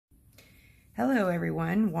Hello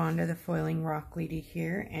everyone, Wanda the Foiling Rock Lady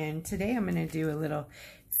here, and today I'm going to do a little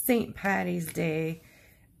St. Patty's Day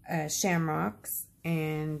Shamrocks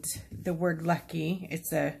and the word lucky.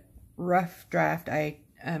 It's a rough draft. I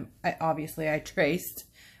traced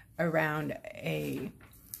around a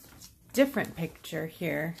different picture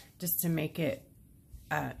here just to make it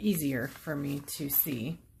easier for me to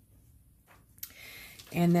see.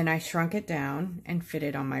 And then I shrunk it down and fit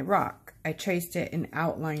it on my rock. I traced it and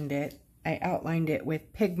outlined it. I outlined it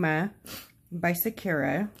with Pigma by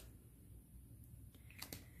Sakura.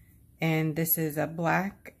 And this is a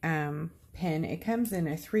black pen. It comes in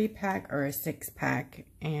a 3-pack or a 6-pack.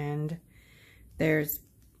 And there's,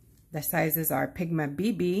 the sizes are Pigma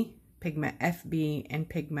BB, Pigma FB, and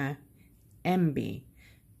Pigma MB.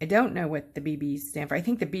 I don't know what the BBs stand for. I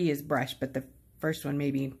think the B is brush, but the first one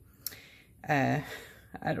maybe, I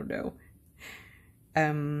don't know.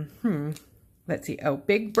 Let's see. Oh,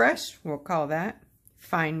 big brush, we'll call that.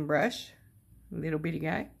 Fine brush, little bitty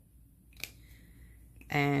guy.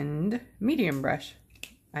 And medium brush.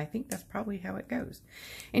 I think that's probably how it goes.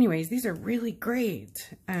 Anyways, these are really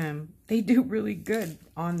great. They do really good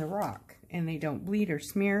on the rock. And they don't bleed or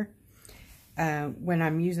smear when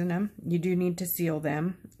I'm using them. You do need to seal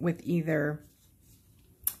them with either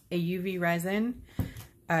a UV resin,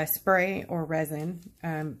 spray, or resin.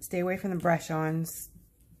 Stay away from the brush-ons.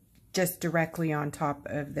 Just directly on top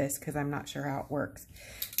of this because I'm not sure how it works.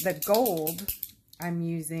 The gold, I'm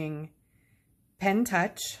using Pen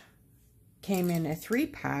Touch. Came in a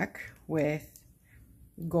 3-pack with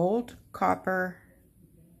gold, copper,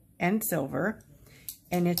 and silver.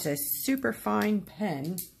 And it's a super fine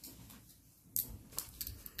pen.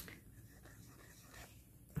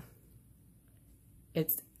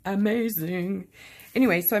 It's amazing.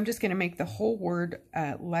 Anyway, so I'm just going to make the whole word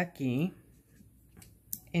lucky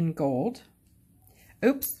in gold.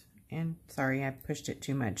 Oops, and sorry, I pushed it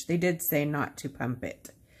too much. They did say not to pump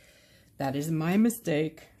it. That is my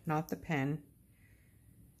mistake, not the pen.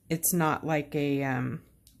 It's not like a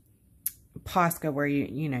Posca where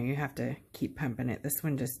you have to keep pumping it. This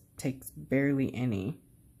one just takes barely any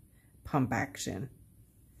pump action.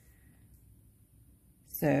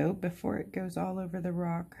 So before it goes all over the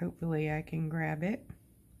rock, hopefully I can grab it.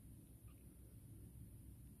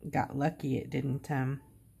 Got lucky it didn't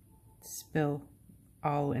spill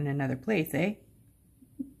all in another place, eh?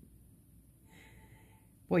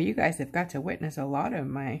 Boy, you guys have got to witness a lot of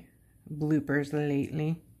my bloopers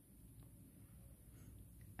lately.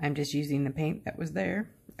 I'm just using the paint that was there.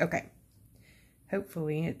 Okay.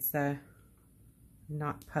 Hopefully it's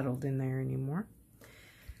not puddled in there anymore.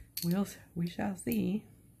 We shall see.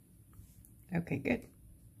 Okay, good.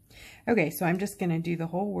 Okay, so I'm just going to do the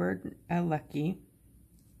whole word lucky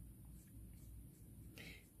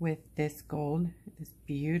with this gold, this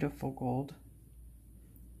beautiful gold.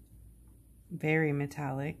 Very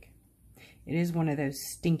metallic. It is one of those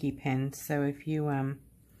stinky pens, so if you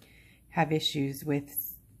have issues with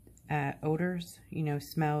odors,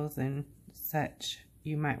 smells and such,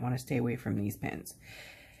 you might want to stay away from these pens.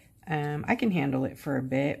 I can handle it for a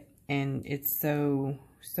bit, and it's so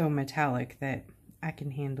metallic that I can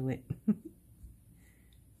handle it.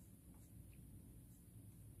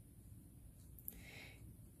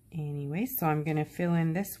 Anyway, so I'm going to fill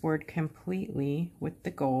in this word completely with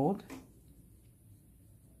the gold.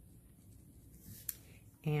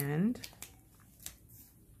 And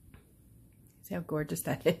see how gorgeous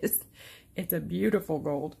that is. It's a beautiful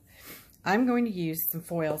gold. I'm going to use some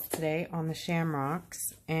foils today on the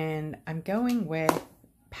Shamrocks, and I'm going with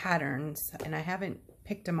patterns, and I haven't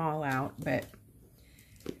picked them all out, but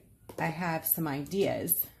I have some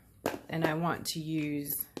ideas, and I want to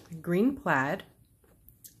use green plaid.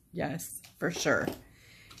 Yes, for sure.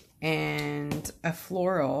 And a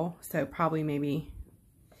floral, so probably maybe,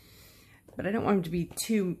 but I don't want them to be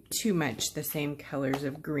too much the same colors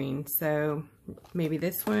of green. So maybe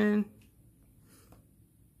this one,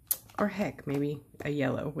 or heck, maybe a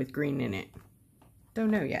yellow with green in it.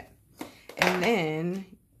 Don't know yet. And then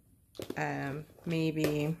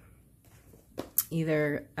maybe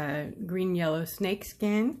either a green yellow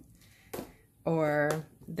snakeskin or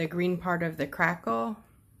the green part of the crackle.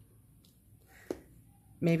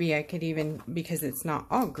 Maybe I could even, because it's not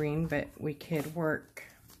all green, but we could work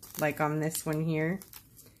like on this one here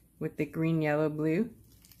with the green, yellow, blue.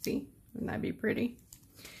 See? Wouldn't that be pretty?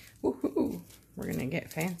 Woohoo! We're going to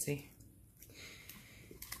get fancy.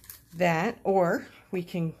 That, or we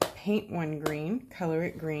can paint one green, color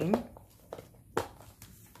it green.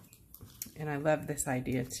 And I love this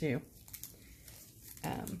idea too.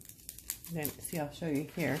 Then, see, I'll show you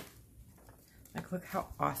here. Like, look how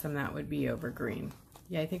awesome that would be over green.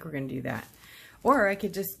 Yeah, I think we're going to do that. Or I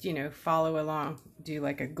could just, you know, follow along, do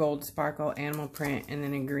like a gold sparkle animal print and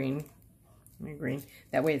then a green.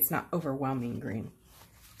 That way it's not overwhelming green.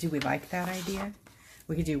 Do we like that idea?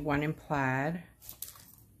 We could do one in plaid.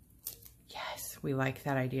 Yes, we like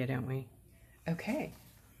that idea, don't we? Okay.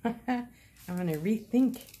 I'm going to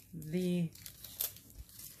rethink the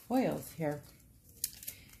foils here.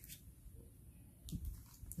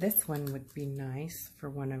 This one would be nice for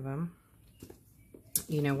one of them.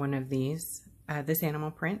 You know, one of these. This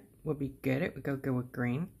animal print would be good. It would go with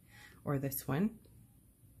green. Or this one.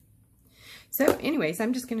 So anyways,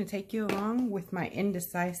 I'm just going to take you along with my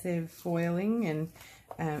indecisive foiling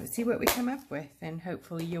and see what we come up with. And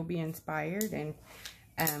hopefully you'll be inspired and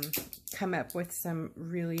come up with some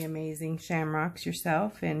really amazing shamrocks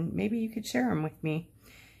yourself. And maybe you could share them with me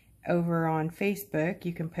over on Facebook.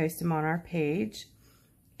 You can post them on our page.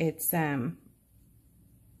 It's,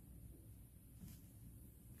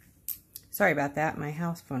 sorry about that. My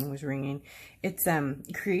house phone was ringing. It's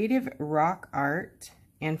Creative Rock Art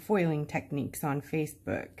and Foiling Techniques on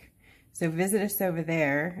Facebook. So visit us over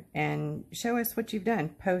there and show us what you've done.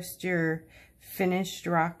 Post your finished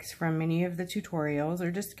rocks from any of the tutorials or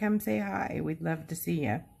just come say hi. We'd love to see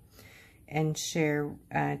you. And share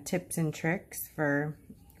tips and tricks for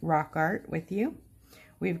rock art with you.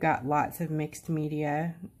 We've got lots of mixed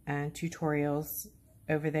media tutorials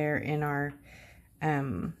over there in our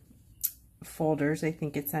folders. I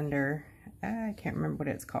think it's under, I can't remember what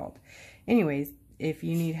it's called. Anyways, if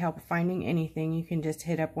you need help finding anything, you can just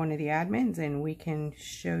hit up one of the admins and we can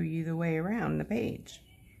show you the way around the page.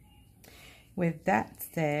 With that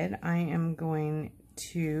said, I am going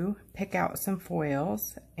to pick out some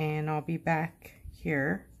foils and I'll be back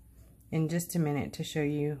here in just a minute to show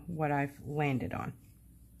you what I've landed on.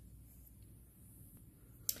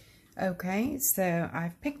 Okay, so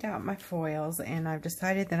I've picked out my foils and I've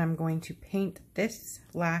decided that I'm going to paint this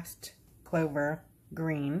last clover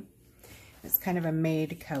green. It's kind of a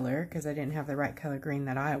made color because I didn't have the right color green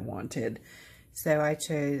that I wanted. So I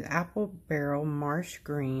chose Apple Barrel Marsh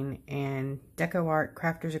Green and Deco Art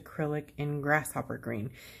Crafters Acrylic in Grasshopper Green.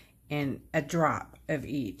 And a drop of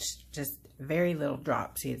each, just very little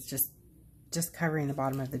drop. See, it's just covering the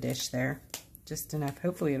bottom of the dish there. Just enough.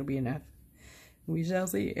 Hopefully it'll be enough. We shall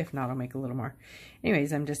see. If not, I'll make a little more.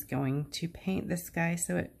 Anyways, I'm just going to paint this guy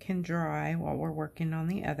so it can dry while we're working on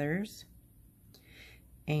the others.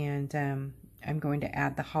 And I'm going to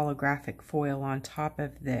add the holographic foil on top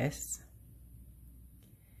of this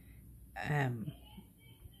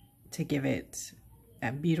to give it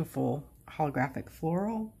a beautiful holographic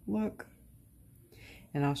floral look.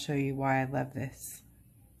 And I'll show you why I love this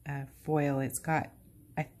foil. It's got,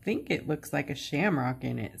 I think it looks like a shamrock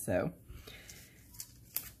in it, so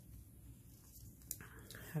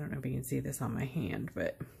I don't know if you can see this on my hand,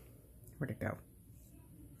 but where'd it go?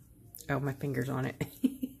 Oh, my finger's on it.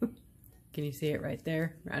 Can you see it right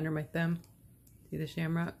there, under my thumb? See the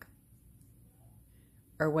shamrock?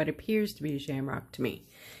 Or what appears to be a shamrock to me.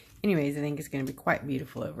 Anyways, I think it's going to be quite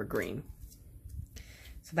beautiful over green.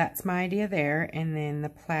 So that's my idea there. And then the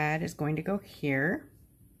plaid is going to go here.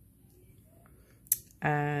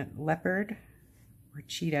 Leopard or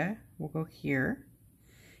cheetah will go here.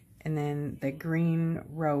 And then the green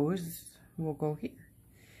rose will go here.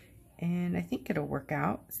 And I think it'll work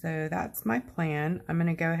out. So that's my plan. I'm going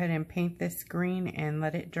to go ahead and paint this green and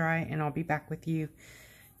let it dry, and I'll be back with you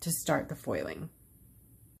to start the foiling.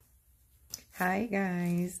 Hi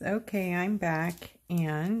guys. Okay, I'm back,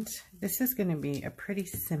 and this is going to be a pretty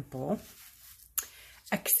simple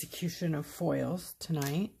execution of foils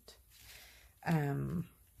tonight.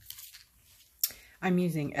 I'm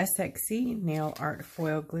using SXC Nail Art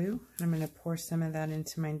Foil Glue. I'm going to pour some of that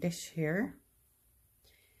into my dish here.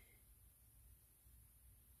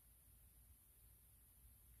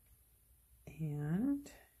 And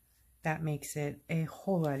that makes it a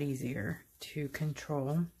whole lot easier to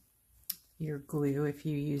control your glue if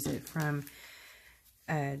you use it from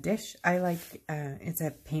a dish. I like, it's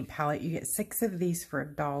a paint palette. You get 6 of these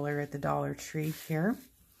for $1 at the Dollar Tree here.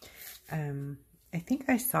 I think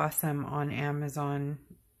I saw some on Amazon,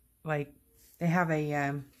 like they have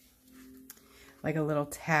a, like a little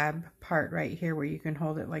tab part right here where you can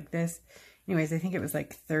hold it like this. Anyways, I think it was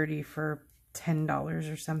like 30 for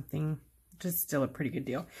 $10 or something. Just still a pretty good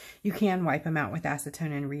deal. You can wipe them out with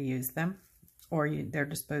acetone and reuse them, or they're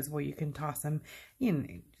disposable. You can toss them. You know,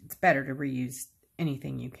 it's better to reuse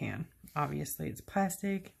anything you can. Obviously, it's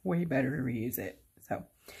plastic. Way better to reuse it. So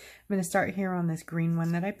I'm going to start here on this green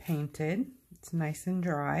one that I painted. It's nice and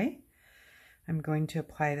dry. I'm going to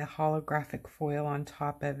apply the holographic foil on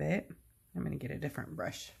top of it. I'm going to get a different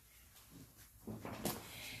brush.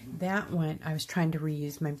 that one, I was trying to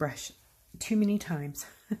reuse my brush too many times.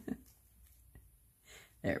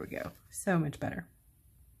 There we go. So much better.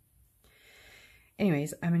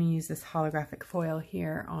 Anyways, I'm going to use this holographic foil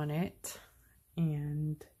here on it.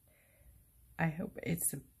 And I hope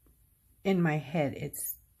it's, in my head,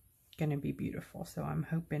 it's going to be beautiful. So I'm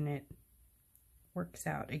hoping it works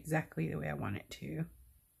out exactly the way I want it to.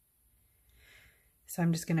 So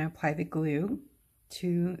I'm just going to apply the glue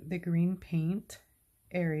to the green paint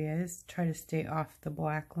areas. Try to stay off the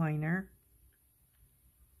black liner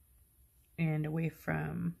and away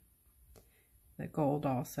from the gold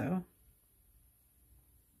also.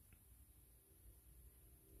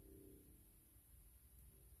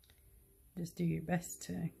 Just do your best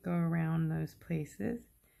to go around those places.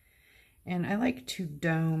 And I like to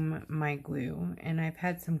dome my glue, and I've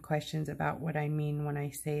had some questions about what I mean when I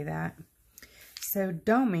say that. So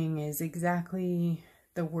doming is exactly,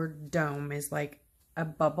 the word dome is like a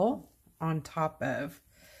bubble on top of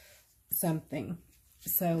something.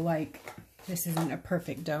 So like, this isn't a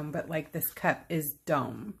perfect dome, but like this cup is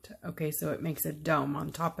domed. Okay, so it makes a dome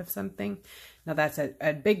on top of something. Now that's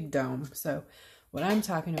a big dome. So what I'm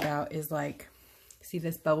talking about is like, see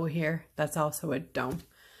this bubble here? That's also a dome.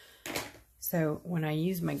 So when I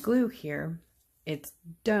use my glue here, it's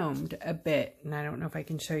domed a bit. And I don't know if I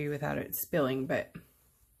can show you without it spilling, but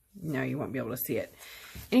no, you won't be able to see it.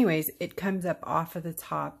 Anyways, it comes up off of the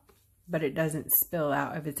top, but it doesn't spill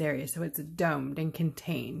out of its area. So it's domed and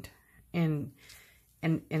contained, and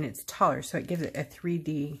it's taller. So it gives it a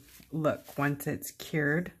 3D look once it's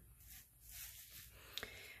cured.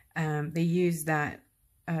 They use that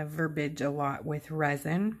verbiage a lot with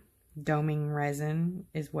resin. Doming resin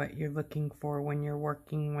is what you're looking for when you're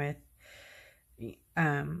working with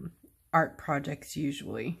art projects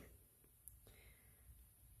usually.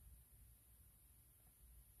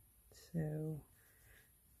 So,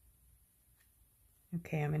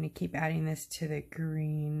 okay, I'm going to keep adding this to the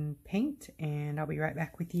green paint, and I'll be right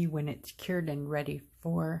back with you when it's cured and ready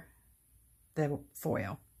for the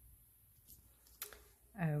foil.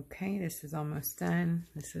 Okay, this is almost done.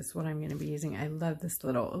 This is what I'm going to be using. I love this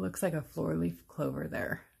little, it looks like a 4-leaf clover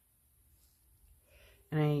there.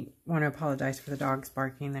 And I want to apologize for the dogs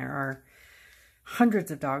barking. There are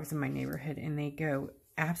hundreds of dogs in my neighborhood, and they go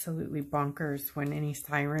absolutely bonkers when any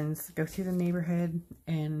sirens go through the neighborhood.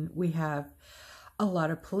 And we have a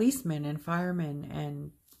lot of policemen and firemen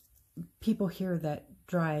and people here that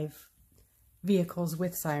drive vehicles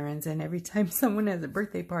with sirens, and every time someone has a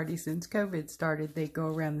birthday party since COVID started, they go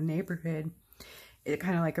around the neighborhood. It's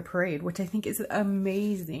kind of like a parade, which I think is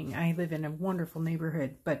amazing. I live in a wonderful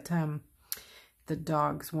neighborhood, but the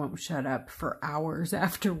dogs won't shut up for hours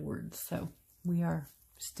afterwards, so we are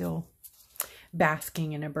still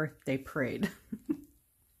basking in a birthday parade.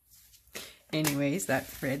 Anyways,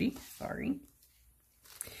 that's ready. Sorry.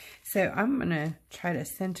 So I'm gonna try to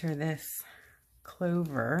center this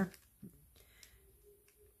clover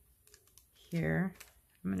here.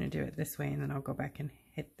 I'm going to do it this way, and then I'll go back and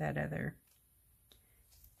hit that other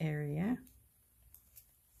area.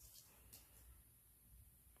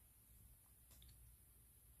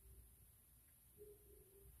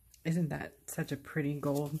 Isn't that such a pretty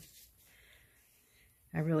gold?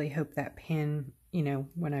 I really hope that pen, you know,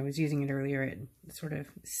 when I was using it earlier, it sort of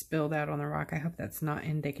spilled out on the rock. I hope that's not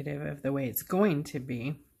indicative of the way it's going to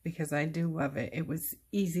be, because I do love it. It was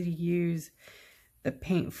easy to use. The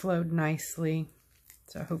paint flowed nicely,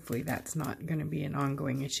 so hopefully that's not going to be an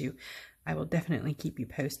ongoing issue. I will definitely keep you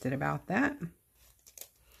posted about that.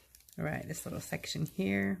 All right, this little section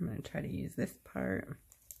here, I'm going to try to use this part.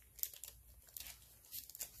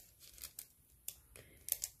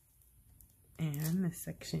 And this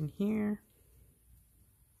section here.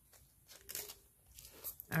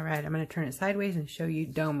 All right, I'm going to turn it sideways and show you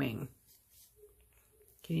doming.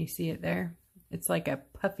 Can you see it there? It's like a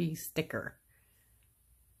puffy sticker.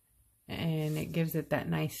 And it gives it that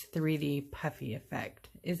nice 3D puffy effect.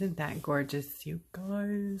 Isn't that gorgeous, you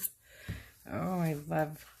guys? Oh, I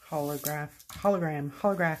love holographic,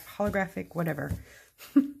 whatever.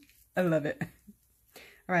 I love it.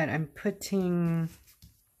 All right, I'm putting,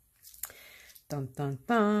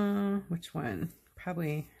 which one?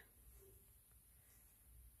 Probably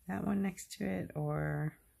that one next to it,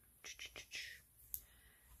 or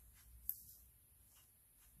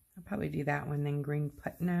I'll probably do that one, then green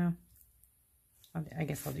plaid. No, I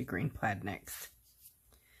guess I'll do green plaid next.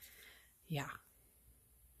 Yeah.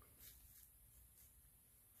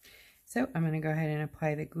 So I'm going to go ahead and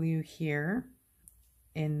apply the glue here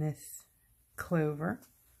in this clover.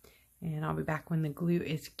 And I'll be back when the glue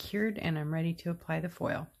is cured and I'm ready to apply the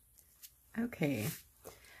foil. Okay.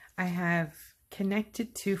 I have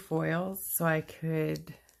connected two foils so I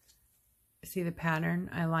could see the pattern.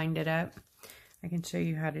 I lined it up. I can show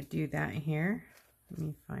you how to do that here. Let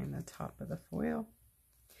me find the top of the foil.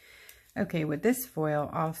 Okay, with this foil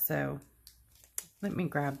also, let me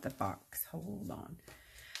grab the box. Hold on.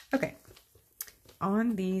 Okay,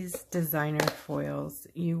 on these designer foils,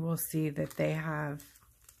 you will see that they have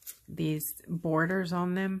these borders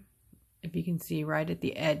on them. If you can see right at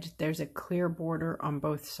the edge, there's a clear border on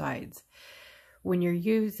both sides. When you're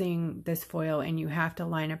using this foil and you have to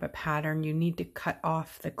line up a pattern, you need to cut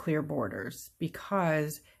off the clear borders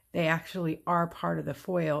because they actually are part of the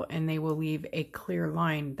foil and they will leave a clear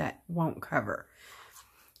line that won't cover.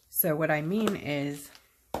 So what I mean is,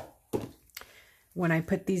 when I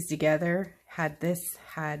put these together, had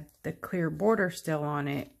the clear border still on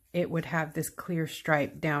it, it would have this clear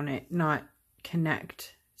stripe down it, not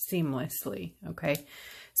connect seamlessly, okay?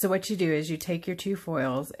 So what you do is you take your two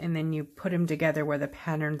foils and then you put them together where the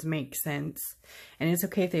patterns make sense. And it's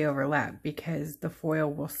okay if they overlap because the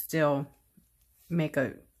foil will still make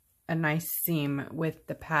a nice seam with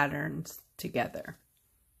the patterns together.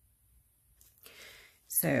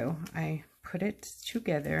 So I put it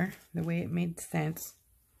together the way it made sense.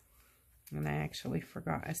 And I actually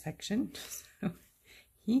forgot a section. So,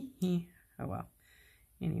 oh well.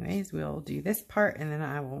 Anyways, we'll do this part and then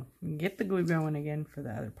I will get the glue going again for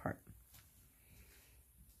the other part.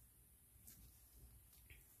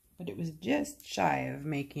 But it was just shy of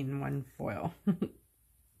making one foil.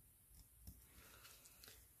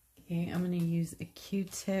 Okay, I'm going to use a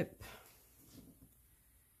Q-tip.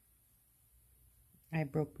 I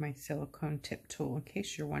broke my silicone tip tool, in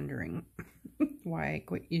case you're wondering why I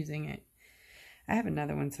quit using it. I have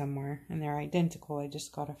another one somewhere and they're identical. I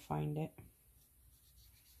just got to find it.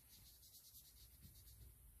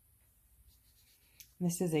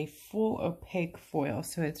 This is a full opaque foil,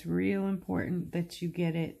 so it's real important that you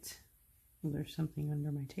get it. Well, there's something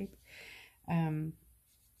under my tape.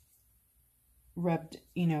 Rubbed,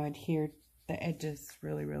 you know, adhered the edges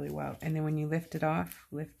really, really well. And then when you lift it off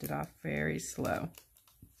very slow.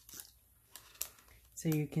 So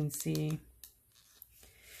you can see.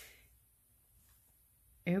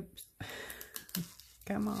 Oops.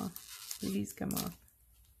 Come off. Please come off.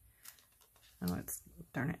 Oh, it's,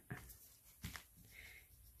 darn it.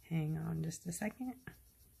 Hang on just a second.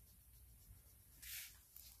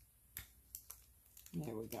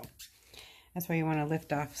 There we go. That's why you want to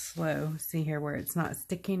lift off slow. See here where it's not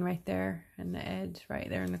sticking right there in the edge, right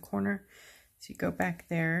there in the corner. So you go back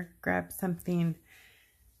there, grab something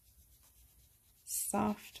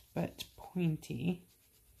soft but pointy.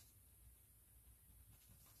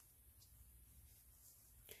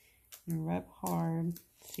 And rub hard.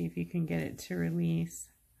 See if you can get it to release.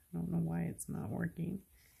 I don't know why it's not working.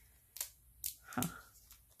 Huh.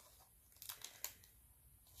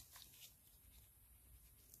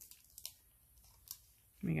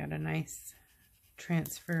 We got a nice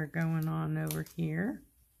transfer going on over here.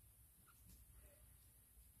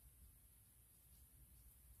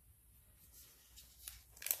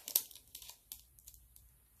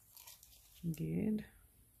 Good.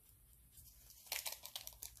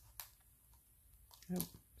 Oh,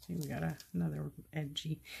 see, we got another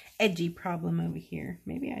edgy problem over here.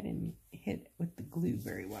 Maybe I didn't hit it with the glue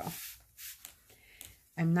very well.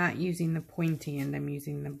 I'm not using the pointy end, I'm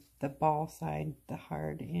using the ball side, the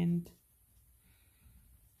hard end.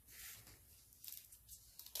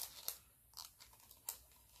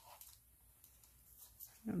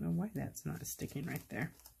 I don't know why that's not sticking right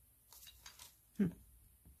there.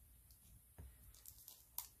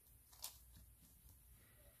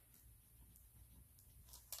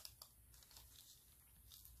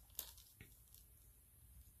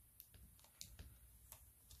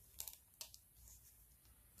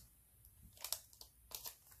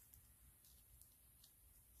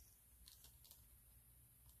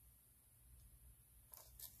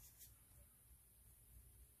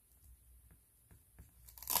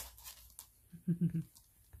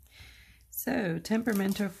 So,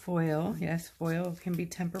 temperamental foil. Yes, foil can be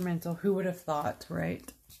temperamental. Who would have thought,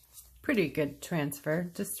 right? Pretty good transfer.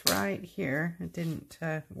 Just right here. It didn't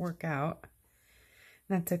work out.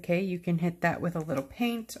 That's okay. You can hit that with a little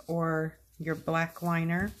paint or your black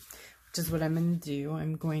liner, which is what I'm going to do.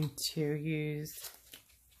 I'm going to use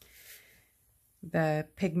the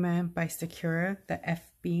Pigma by Sakura, the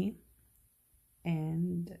FB,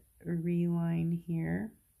 and reline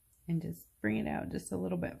here. And just bring it out just a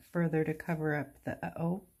little bit further to cover up the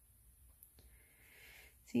uh-oh.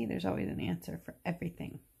 See, there's always an answer for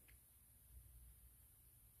everything.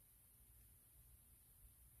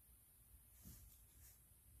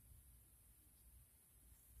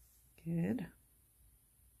 Good.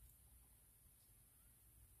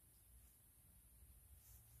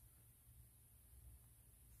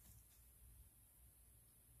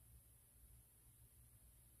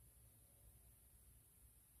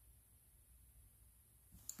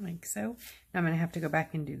 like so. Now I'm going to have to go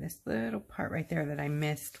back and do this little part right there that I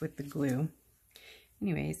missed with the glue.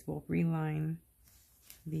 Anyways, we'll reline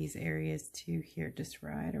these areas too here, just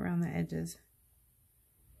right around the edges.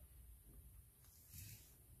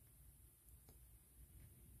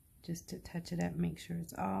 Just to touch it up, make sure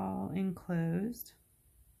it's all enclosed.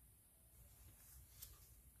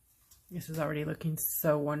 This is already looking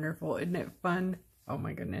so wonderful. Isn't it fun? Oh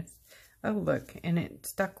my goodness. Oh look, and it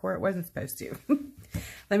stuck where it wasn't supposed to.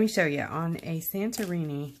 Let me show you on a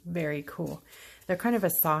Santorini. Very cool. They're kind of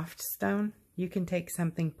a soft stone. You can take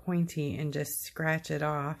something pointy and just scratch it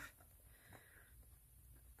off.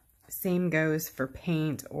 Same goes for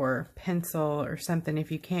paint or pencil or something.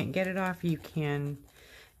 If you can't get it off, you can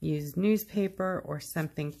use newspaper or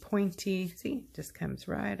something pointy. See, it just comes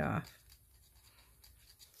right off.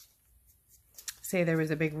 Say there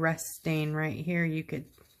was a big rust stain right here, you could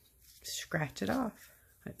scratch it off.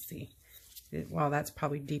 Let's see. Well, that's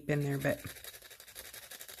probably deep in there, but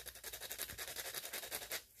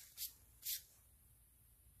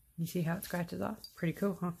you see how it scratches off? Pretty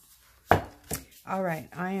cool, huh? All right,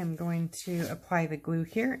 I am going to apply the glue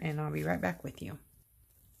here, and I'll be right back with you.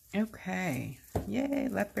 Okay, yay,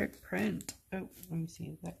 leopard print. Oh, let me see,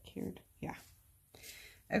 is that cured? Yeah.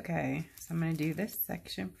 Okay, so I'm going to do this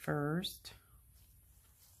section first.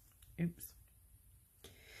 Oops.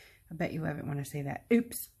 I bet you love it when I say that.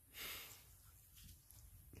 Oops.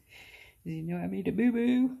 Did you know I made a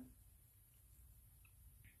boo-boo?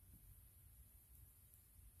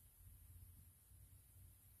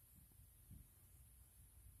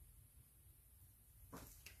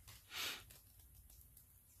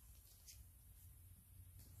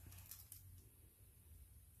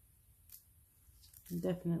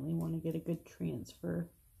 Definitely want to get a good transfer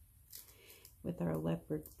with our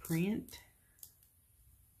leopard print.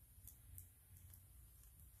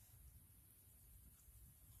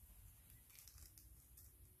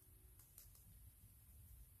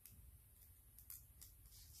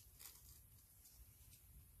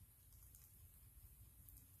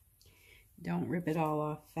 Don't rip it all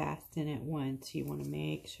off fast and at once. You want to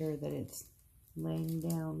make sure that it's laying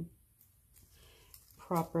down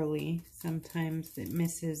properly. Sometimes it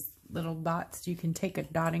misses little dots. You can take a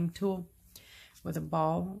dotting tool with a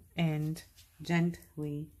ball and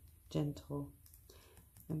gentle,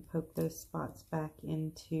 and poke those spots back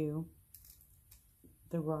into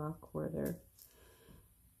the rock where they're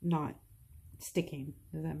not sticking.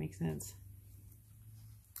 Does that make sense?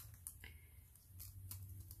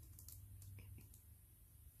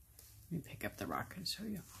 Let me pick up the rock and show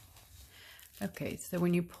you. Okay, so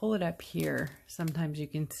when you pull it up here, sometimes you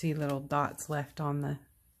can see little dots left on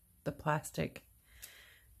the plastic.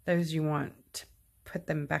 Those you want to put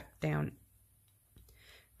them back down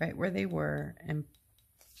right where they were and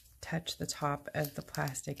touch the top of the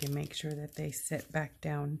plastic and make sure that they sit back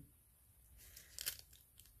down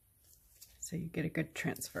so you get a good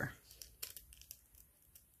transfer.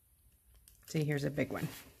 See, here's a big one.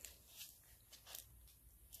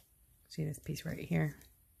 See this piece right here?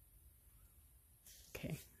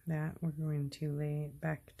 Okay, that we're going to lay it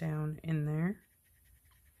back down in there.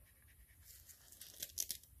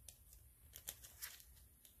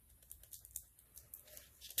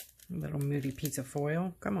 A little moody piece of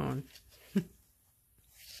foil. Come on.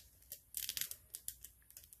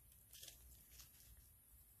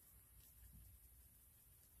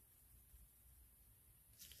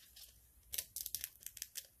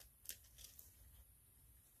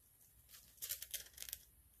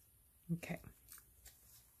 Okay.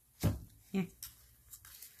 Yeah.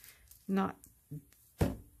 Not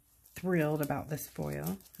thrilled about this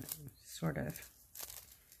foil. Sort of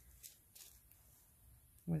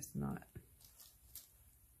was not.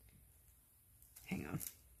 Hang on.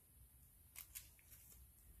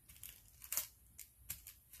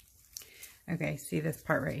 Okay, see this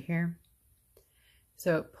part right here?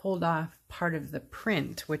 So it pulled off part of the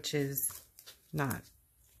print, which is not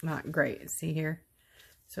great. See here?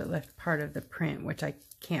 So it left part of the print, which I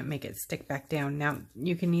can't make it stick back down. Now,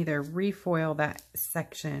 you can either refoil that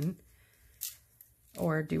section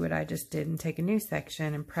or do what I just did and take a new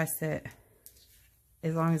section and press it,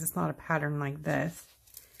 as long as it's not a pattern like this.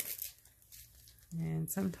 And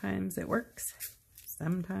sometimes it works,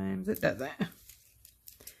 sometimes it doesn't.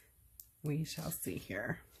 We shall see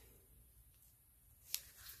here.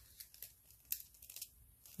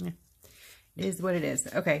 Yeah. It is what it is.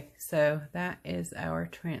 Okay, so that is our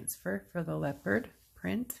transfer for the leopard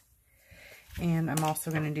print. And I'm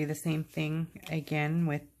also going to do the same thing again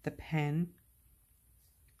with the pen.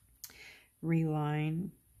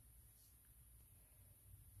 Reline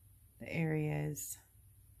the areas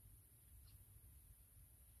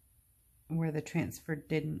where the transfer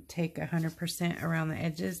didn't take 100% around the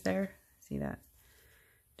edges there. See that?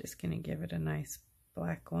 Just going to give it a nice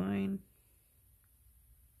black line.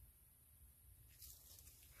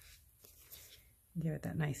 Give it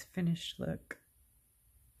that nice finished look.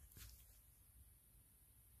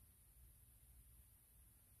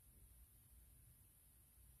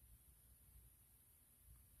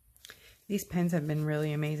 These pens have been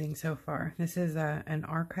really amazing so far. This is an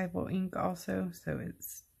archival ink also, so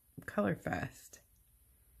it's color fast.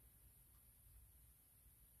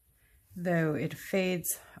 Though it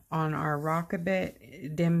fades on our rock a bit,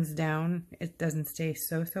 it dims down. It doesn't stay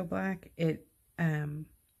so black. It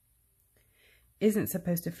isn't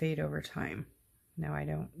supposed to fade over time. Now I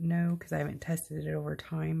don't know because I haven't tested it over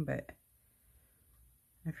time, but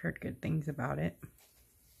I've heard good things about it.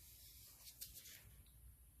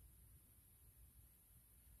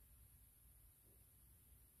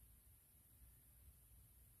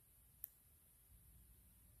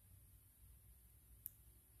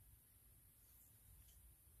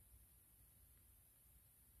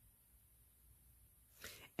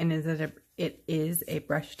 And it is a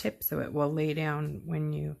brush tip, so it will lay down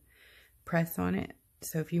when you press on it.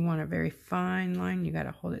 So if you want a very fine line, you got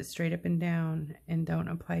to hold it straight up and down and don't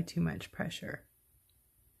apply too much pressure.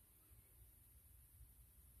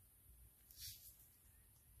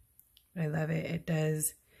 I love it. It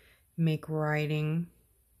does make writing,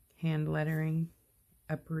 hand lettering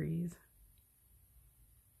a breeze.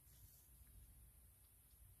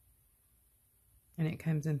 And it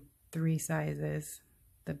comes in 3 sizes.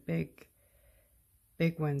 The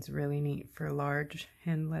big one's really neat for large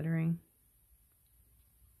hand lettering.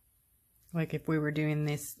 Like if we were doing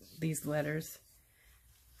these letters,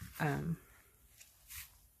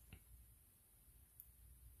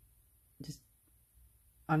 just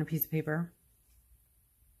on a piece of paper,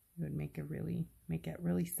 it would make it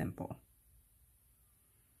really simple.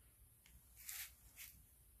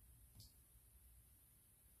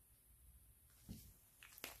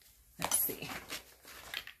 Let's see.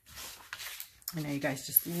 I know you guys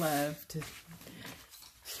just love to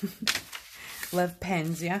love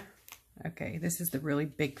pens, yeah? Okay, this is the really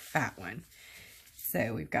big fat one.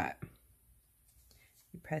 So we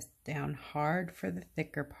press down hard for the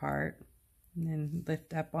thicker part, and then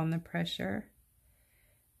lift up on the pressure,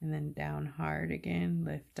 and then down hard again,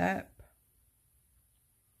 lift up,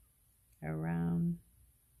 around,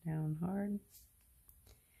 down hard.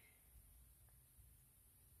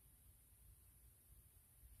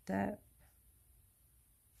 Up.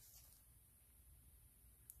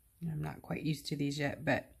 I'm not quite used to these yet,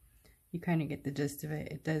 but you kind of get the gist of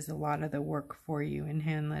it. It does a lot of the work for you in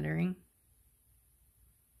hand lettering.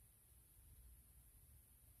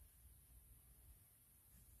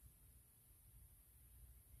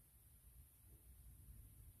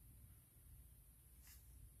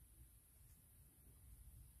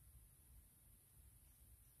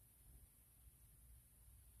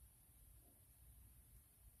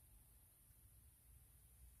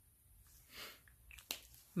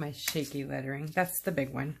 My shaky lettering. That's the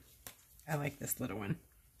big one. I like this little one.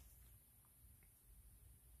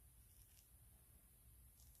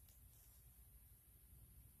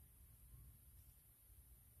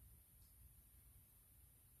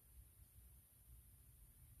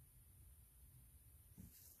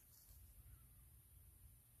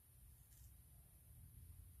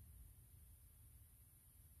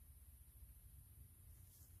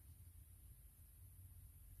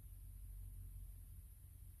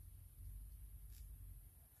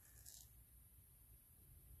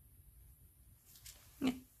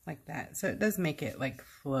 Like that. So it does make it like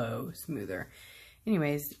flow smoother.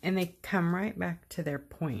 Anyways, and they come right back to their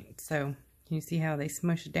point. So you see how they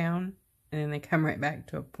smush down and then they come right back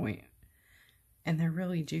to a point. And they're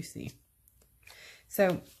really juicy.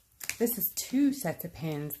 So this is 2 sets of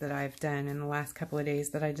pens that I've done in the last couple of days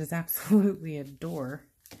that I just absolutely adore.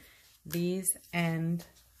 These and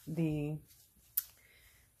the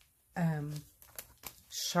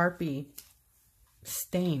Sharpie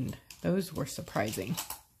stained. Those were surprising.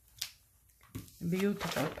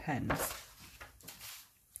 Beautiful pens.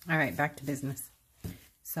 All right, back to business.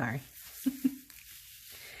 Sorry.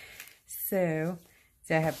 So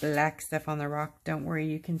I have black stuff on the rock. Don't worry,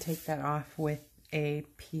 you can take that off with a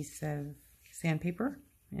piece of sandpaper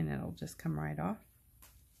and it'll just come right off.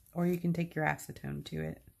 Or you can take your acetone to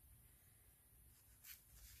it.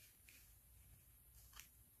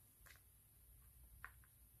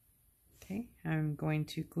 Okay, I'm going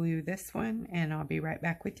to glue this one and I'll be right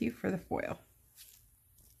back with you for the foil.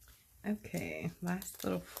 Okay, last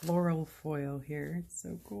little floral foil here. It's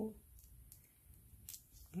so cool.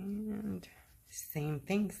 And Same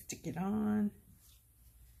thing, stick it on.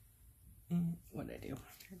 And what did I do?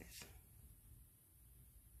 Here it is.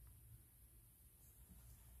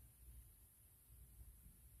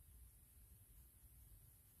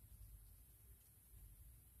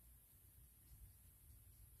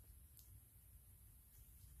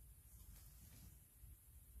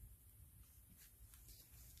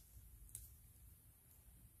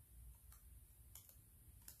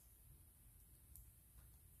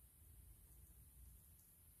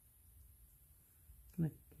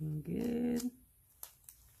 Looking good.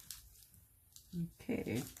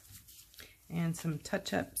 Okay, and some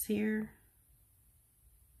touch-ups here.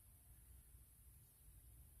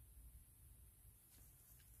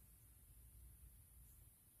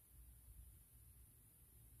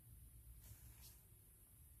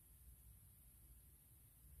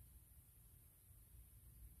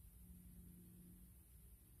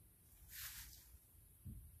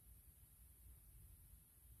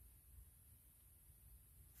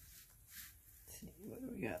 Let's see, what do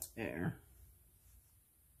we got there?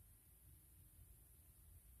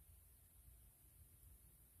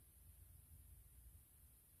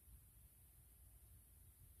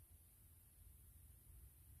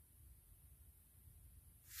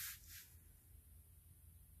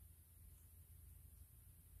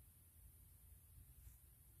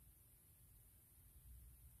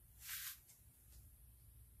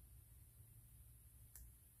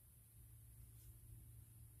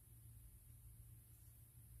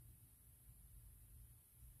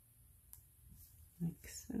 Like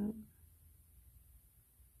so.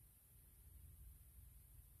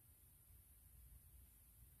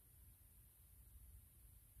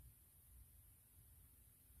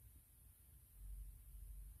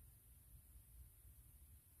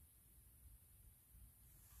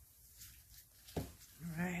 All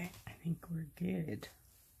right, I think we're good.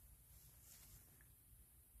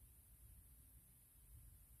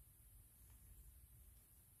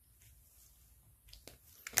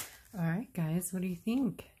 All right, guys, what do you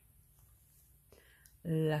think?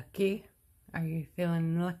 Lucky? Are you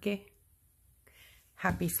feeling lucky?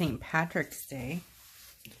 Happy St. Patrick's Day.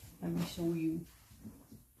 Let me show you.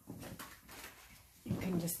 You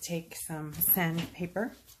can just take some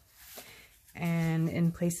sandpaper, and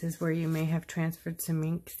in places where you may have transferred some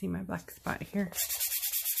ink, see my black spot here?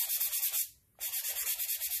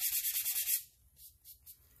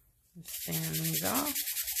 Just sand these off.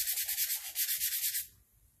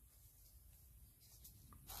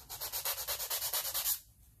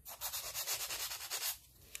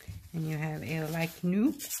 And you have a like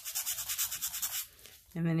new.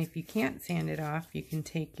 And then if you can't sand it off, you can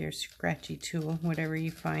take your scratchy tool, whatever you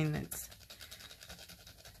find that's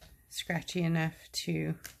scratchy enough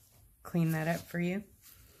to clean that up for you.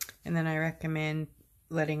 And then I recommend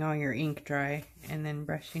letting all your ink dry and then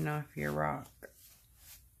brushing off your rock.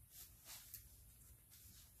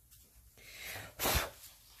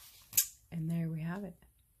 And there we have it.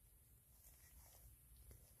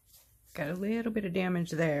 Got a little bit of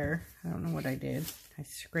damage there. I don't know what I did. I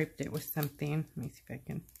scraped it with something. Let me see if I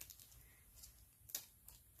can.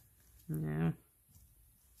 No.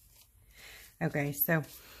 Okay, so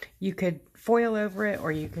you could foil over it,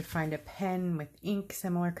 or you could find a pen with ink,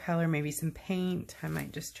 similar color, maybe some paint. I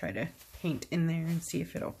might just try to paint in there and see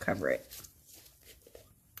if it'll cover it.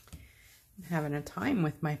 I'm having a time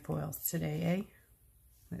with my foils today, eh?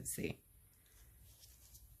 Let's see.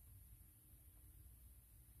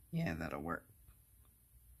 Yeah, that'll work.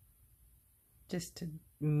 Just to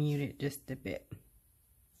mute it just a bit.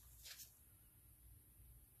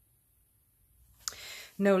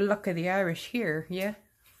 No luck of the Irish here, yeah?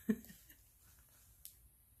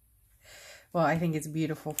 Well, I think it's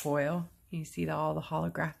beautiful foil. You see all the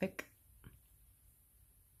holographic.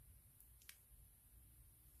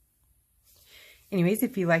 Anyways,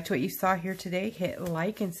 if you liked what you saw here today, hit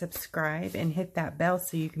like and subscribe and hit that bell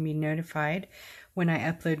so you can be notified when I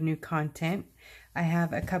upload new content. I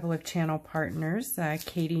have a couple of channel partners,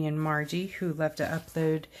 Katie and Margie, who love to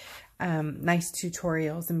upload nice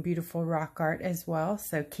tutorials and beautiful rock art as well.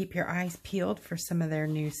 So keep your eyes peeled for some of their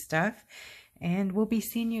new stuff. And we'll be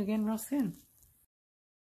seeing you again real soon.